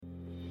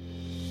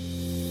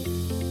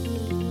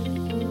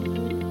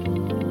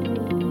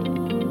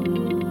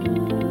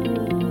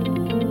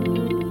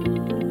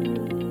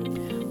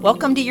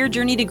Welcome to Your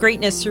Journey to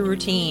Greatness Through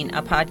Routine,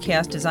 a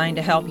podcast designed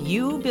to help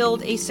you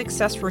build a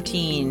success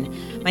routine.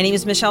 My name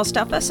is Michelle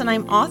Steffes, and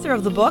I'm author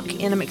of the book,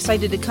 and I'm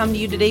excited to come to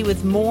you today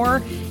with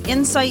more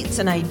insights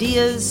and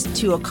ideas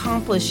to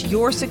accomplish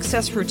your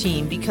success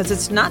routine, because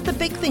it's not the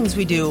big things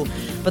we do,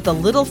 but the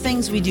little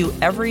things we do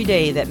every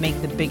day that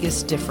make the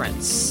biggest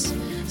difference.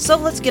 So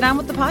let's get on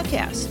with the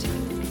podcast.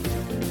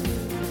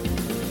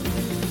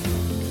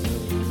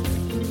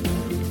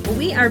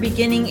 We are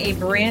beginning a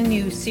brand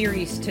new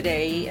series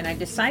today, and I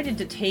decided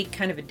to take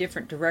kind of a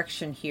different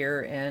direction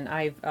here. And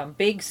I'm a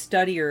big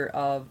studier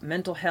of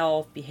mental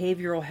health,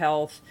 behavioral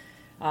health.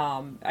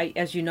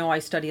 As you know, I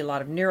study a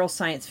lot of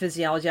neuroscience,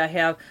 physiology. I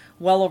have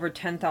well over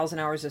 10,000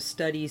 hours of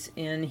studies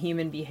in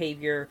human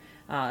behavior,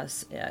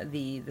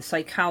 the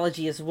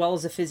psychology as well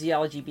as the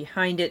physiology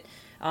behind it.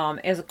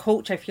 As a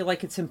coach, I feel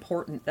like it's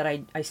important that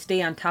I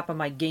stay on top of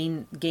my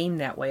game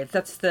that way.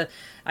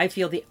 I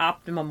feel the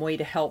optimum way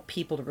to help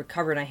people to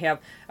recover. And I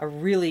have a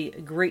really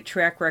great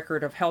track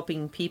record of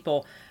helping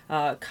people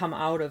come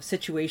out of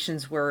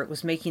situations where it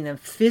was making them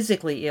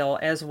physically ill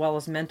as well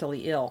as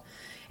mentally ill.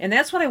 And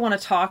that's what I want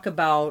to talk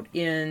about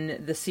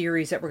in the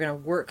series that we're going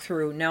to work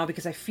through now,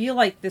 because I feel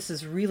like this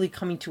is really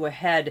coming to a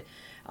head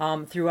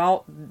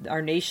throughout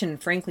our nation,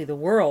 frankly, the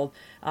world,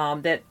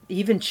 that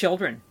even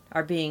children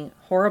are being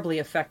horribly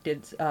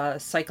affected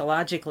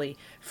psychologically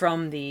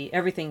from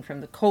everything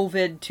from the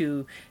COVID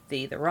to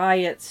the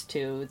riots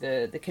to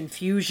the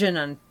confusion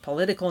on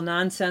political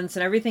nonsense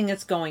and everything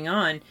that's going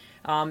on.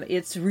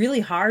 It's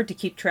really hard to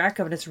keep track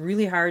of, and it's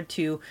really hard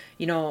to,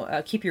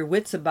 keep your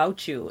wits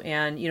about you.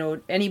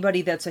 And,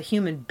 anybody that's a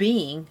human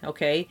being,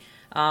 okay,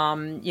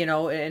 and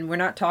we're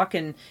not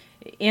talking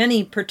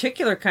any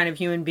particular kind of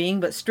human being,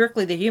 but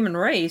strictly the human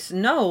race,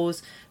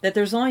 knows that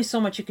there's only so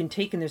much you can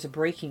take and there's a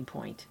breaking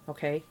point,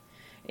 okay?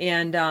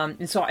 And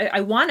so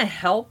I want to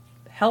help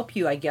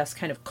you, I guess,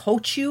 kind of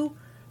coach you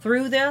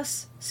through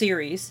this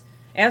series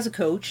as a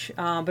coach,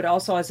 but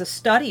also as a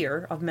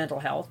studier of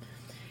mental health.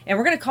 And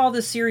we're going to call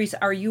this series,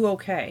 Are You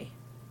Okay?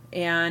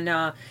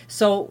 And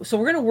so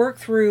we're going to work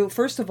through,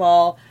 first of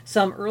all,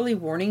 some early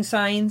warning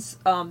signs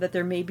that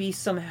there may be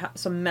some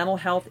mental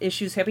health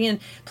issues happening. And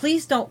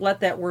please don't let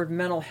that word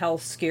mental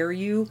health scare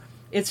you.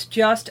 It's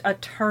just a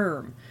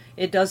term.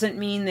 It doesn't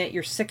mean that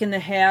you're sick in the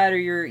head or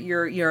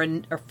you're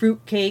a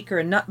fruitcake or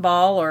a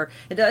nutball, or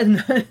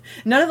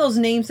none of those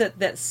names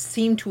that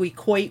seem to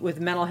equate with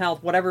mental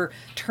health, whatever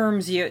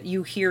terms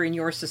you hear in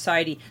your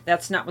society.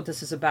 That's not what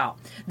this is about.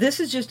 This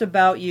is just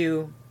about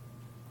you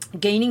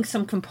gaining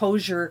some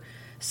composure,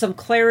 some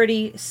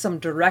clarity, some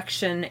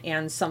direction,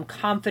 and some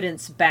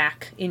confidence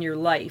back in your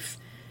life,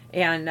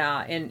 and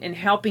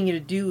helping you to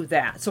do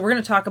that. So we're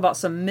going to talk about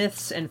some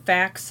myths and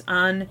facts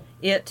on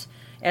it,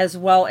 as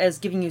well as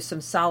giving you some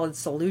solid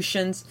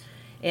solutions.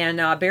 And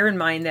bear in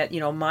mind that,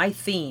 my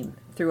theme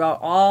throughout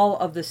all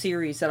of the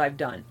series that I've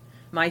done,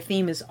 my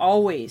theme is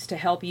always to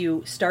help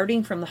you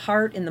starting from the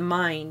heart and the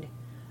mind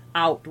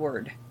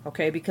outward,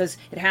 okay? Because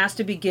it has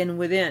to begin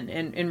within.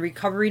 And in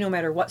recovery, no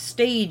matter what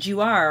stage you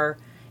are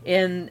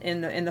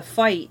in the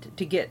fight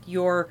to get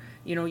your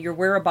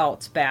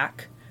whereabouts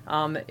back,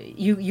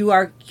 you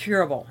are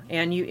curable,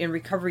 and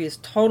recovery is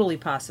totally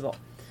possible.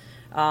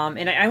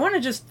 And I want to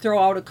just throw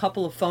out a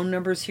couple of phone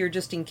numbers here,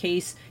 just in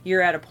case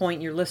you're at a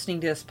point you're listening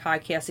to this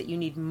podcast that you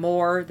need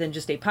more than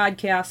just a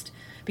podcast,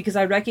 because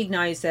I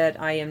recognize that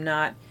I am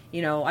not,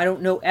 I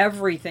don't know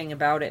everything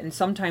about it, and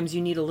sometimes you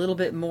need a little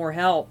bit more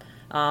help,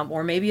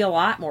 or maybe a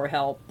lot more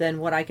help than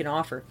what I can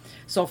offer.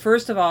 So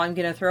first of all, I'm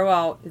going to throw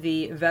out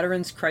the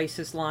Veterans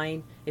Crisis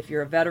Line. If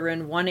you're a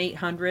veteran,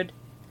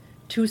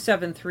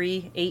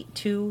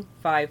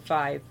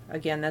 1-800-273-8255.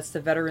 Again, that's the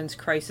Veterans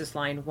Crisis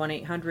Line,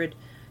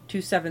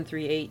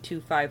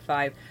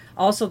 1-800-273-8255.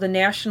 Also, the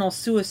National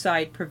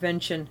Suicide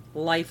Prevention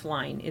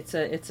Lifeline. It's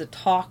a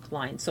talk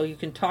line, so you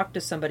can talk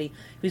to somebody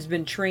who's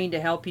been trained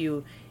to help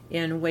you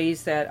in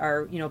ways that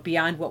are,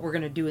 beyond what we're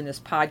going to do in this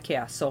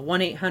podcast. So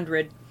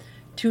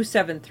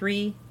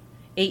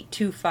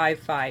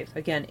 1-800-273-8255.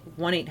 Again,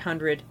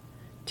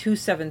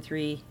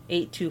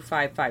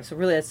 1-800-273-8255. So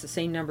really, that's the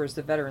same number as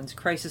the Veterans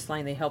Crisis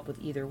Line. They help with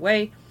either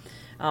way.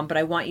 But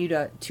I want you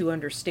to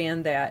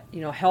understand that,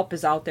 help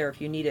is out there if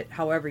you need it,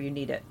 however you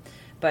need it.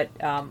 But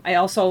I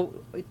also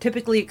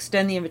typically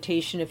extend the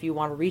invitation if you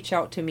want to reach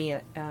out to me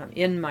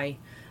in my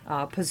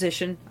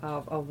position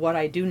of what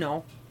I do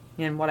know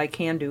and what I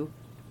can do.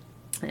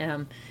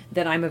 Then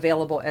I'm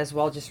available as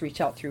well. Just reach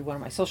out through one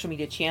of my social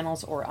media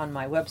channels or on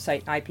my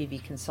website,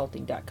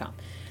 ipvconsulting.com.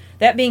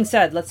 That being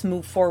said, let's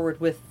move forward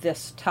with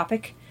this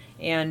topic.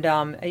 And,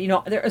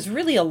 there is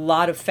really a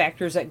lot of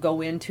factors that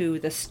go into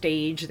the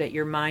stage that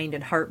your mind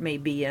and heart may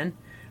be in.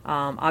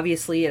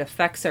 Obviously, it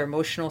affects our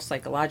emotional,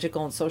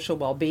 psychological, and social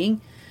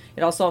well-being.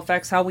 It also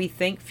affects how we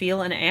think,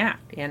 feel, and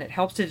act. And it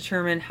helps to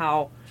determine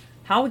how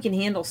we can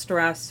handle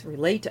stress,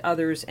 relate to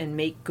others, and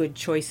make good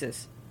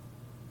choices.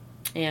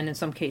 And in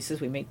some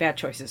cases, we make bad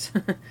choices.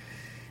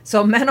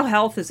 So mental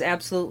health is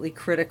absolutely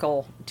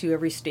critical to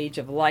every stage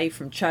of life,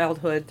 from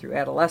childhood through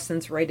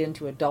adolescence, right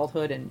into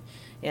adulthood, and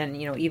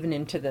even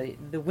into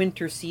the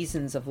winter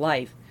seasons of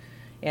life.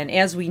 And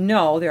as we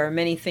know, there are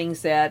many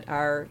things that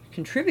are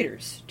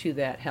contributors to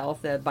that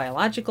health,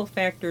 biological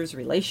factors,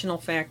 relational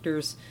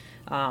factors,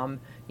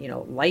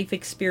 life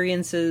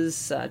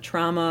experiences,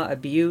 trauma,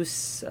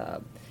 abuse,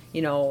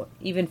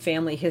 even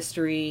family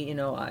history.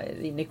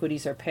 The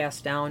iniquities are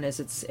passed down as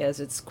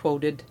it's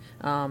quoted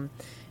from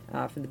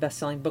the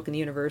best-selling book in the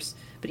universe.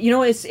 But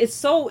it's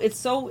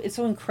so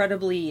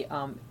incredibly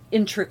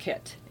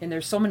intricate, and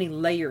there's so many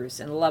layers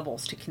and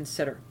levels to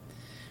consider.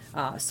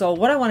 So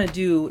what I want to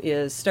do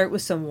is start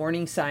with some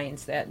warning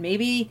signs that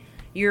maybe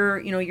you're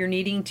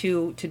needing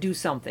to do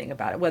something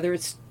about it, whether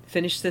it's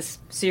finish this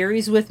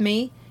series with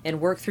me and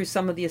work through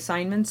some of the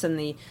assignments and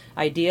the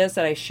ideas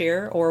that I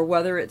share, or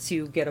whether it's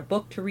you get a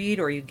book to read,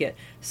 or you get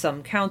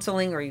some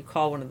counseling, or you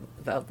call one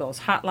of those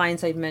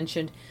hotlines I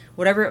mentioned,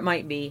 whatever it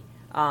might be.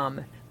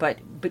 But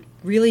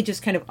really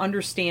just kind of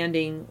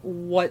understanding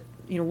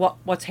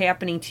what's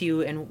happening to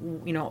you,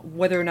 and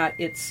whether or not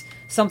it's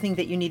something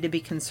that you need to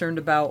be concerned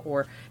about,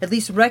 or at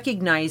least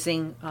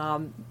recognizing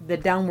the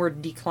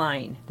downward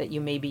decline that you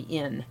may be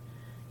in.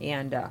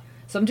 And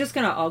so I'm just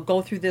I'll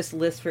go through this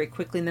list very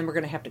quickly, and then we're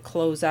going to have to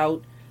close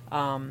out.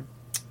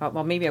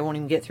 Well, maybe I won't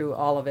even get through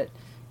all of it,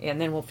 and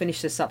then we'll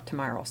finish this up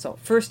tomorrow. So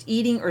first,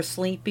 eating or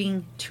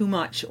sleeping too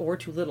much or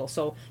too little.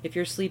 So if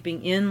you're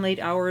sleeping in late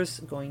hours,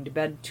 going to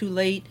bed too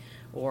late,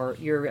 or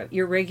your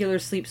irregular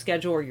sleep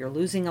schedule, or you're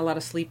losing a lot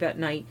of sleep at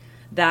night,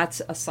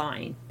 that's a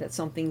sign that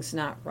something's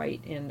not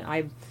right. And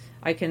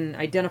I can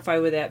identify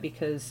with that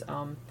because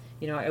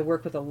I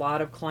work with a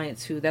lot of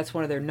clients who that's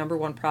one of their number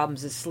one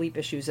problems is sleep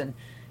issues. And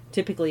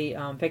typically,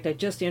 in fact, I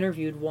just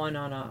interviewed one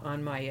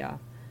on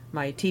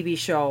my TV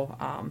show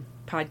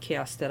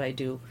podcast that I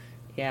do,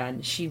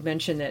 and she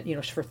mentioned that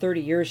for 30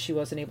 years she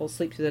wasn't able to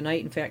sleep through the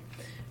night. In fact,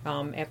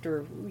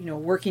 after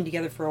working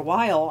together for a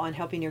while on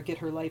helping her get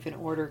her life in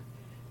order,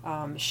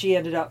 she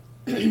ended up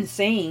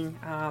saying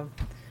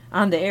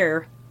on the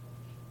air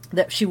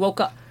that she woke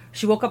up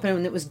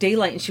and it was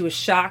daylight, and she was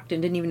shocked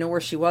and didn't even know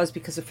where she was,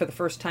 because for the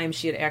first time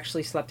she had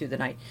actually slept through the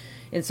night.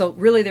 And so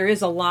really there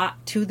is a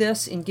lot to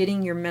this in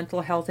getting your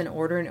mental health in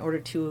order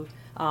to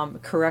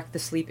correct the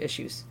sleep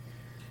issues.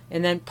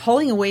 And then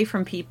pulling away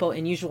from people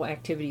and usual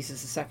activities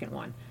is the second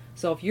one.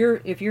 So if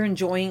you're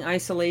enjoying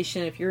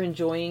isolation, if you're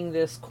enjoying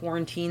this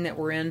quarantine that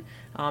we're in,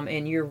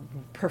 and you're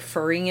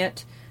preferring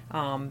it,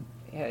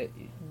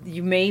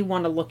 you may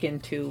want to look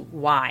into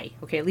why.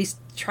 Okay, at least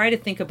try to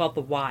think about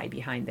the why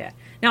behind that.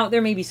 Now,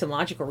 there may be some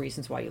logical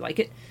reasons why you like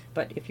it,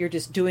 but if you're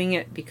just doing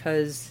it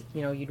because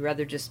you'd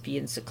rather just be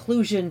in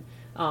seclusion,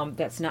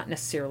 that's not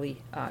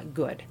necessarily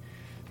good.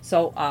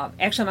 So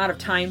actually, I'm out of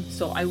time,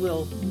 so I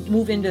will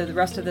move into the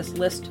rest of this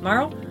list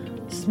tomorrow.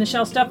 This is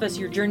Michelle Steffes,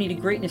 your journey to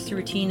greatness through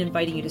routine,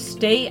 inviting you to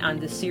stay on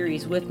this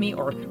series with me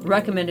or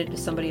recommend it to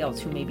somebody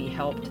else who may be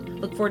helped.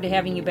 Look forward to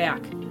having you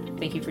back.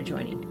 Thank you for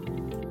joining.